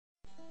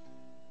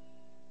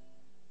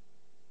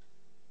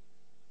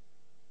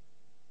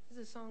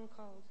a song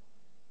called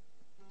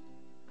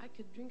I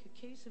Could Drink a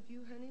Case of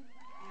You, Honey,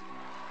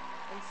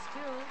 and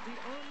Still Be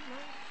on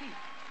My Feet.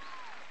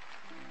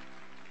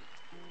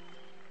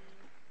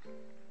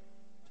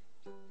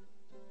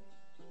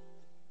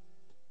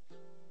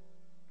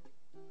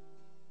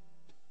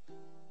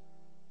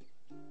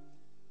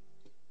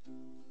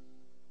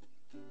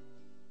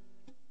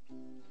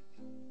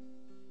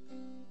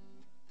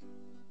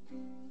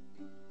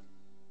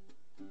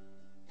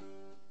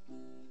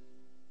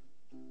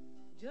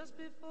 Just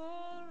before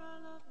our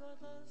love got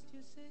lost,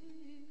 you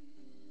see,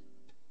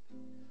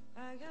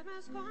 I got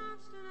as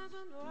constant as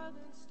a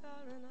northern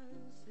star, and I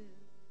said,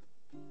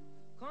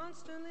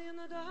 constantly in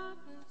the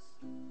darkness,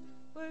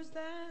 where's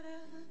that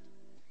at?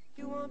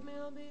 You want me,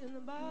 I'll be in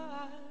the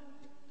bar.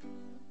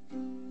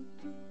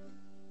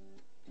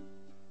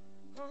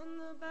 On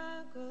the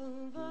back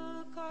of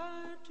a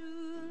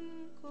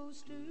cartoon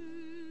coaster,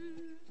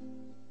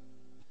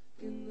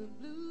 in the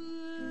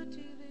blue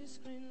TV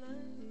screen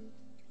light,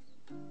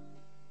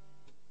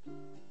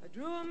 I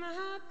drew a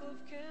map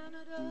of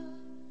Canada,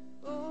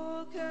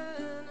 oh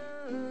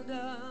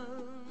Canada,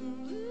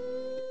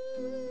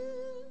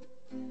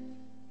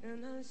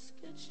 and I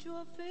sketched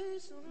your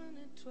face on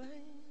it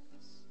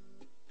twice.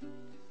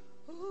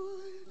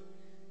 Oh,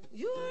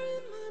 you are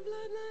in my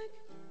blood like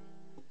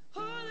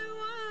holy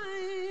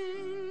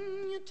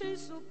wine. You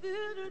taste so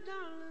bitter,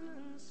 darling,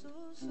 and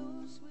so,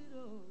 so sweet.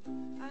 Oh,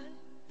 I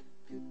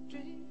could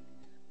drink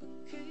a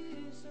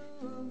case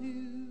of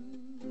you.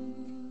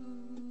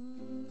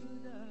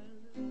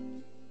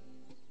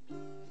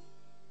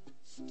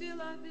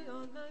 Still I'd be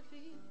on my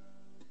feet,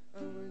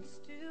 I would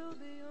still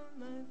be on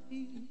my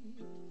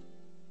feet.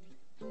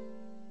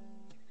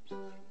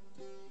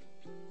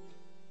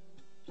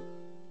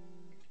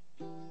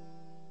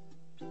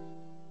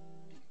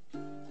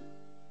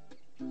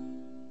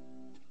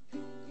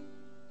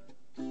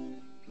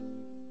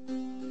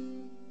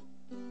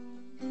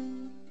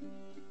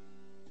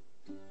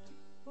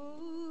 Oh,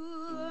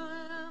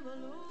 I'm a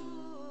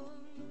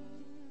lonely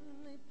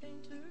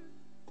painter,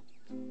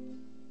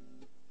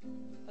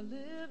 I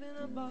live in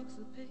a box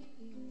of paints.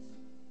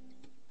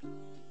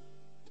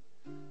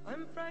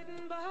 I'm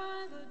frightened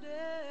by the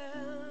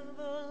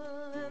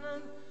devil, and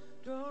I'm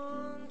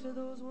drawn to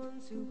those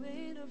ones who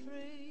ain't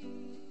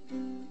afraid.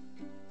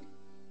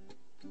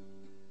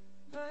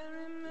 I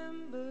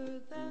remember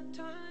that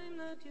time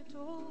that you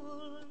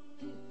told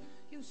me,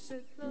 you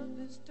said love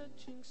is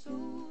touching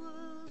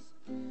souls.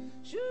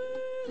 Surely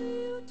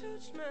you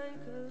touched mine,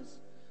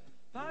 'cause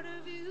part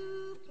of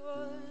you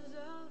pours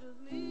out of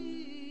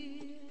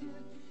me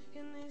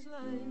in these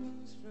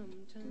lines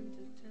from time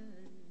to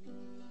time.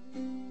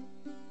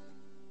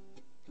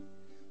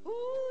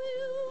 Oh,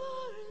 you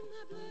are in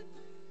my blood,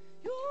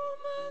 you're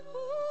my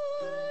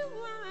holy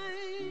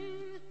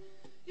wine.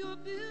 You're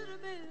bitter,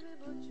 baby,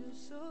 but you're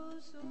so,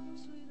 so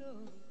sweet.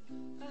 Oh,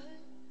 I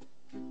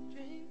could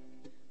drink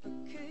a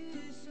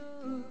case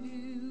of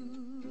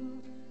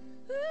you.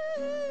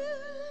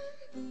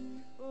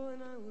 Oh,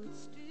 and I would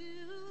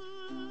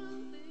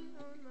still be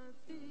on my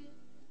feet,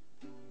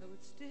 I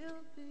would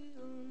still be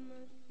on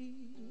my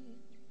feet.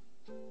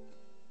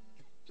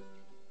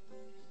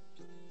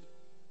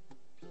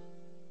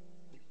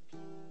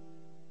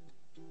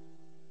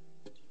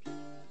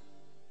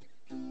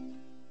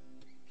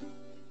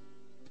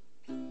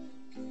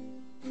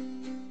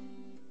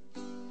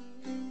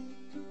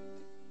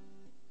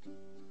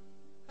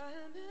 I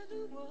met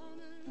a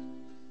woman,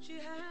 she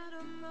had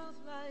a mouth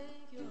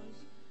like yours.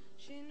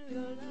 She knew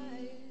your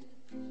life,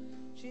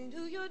 she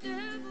knew your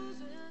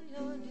devils and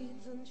your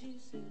deeds, and she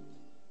said,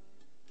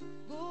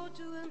 go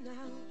to him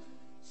now,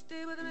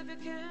 stay with him if you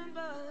can,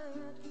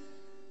 but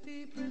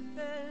be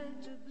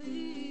prepared to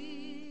bleed.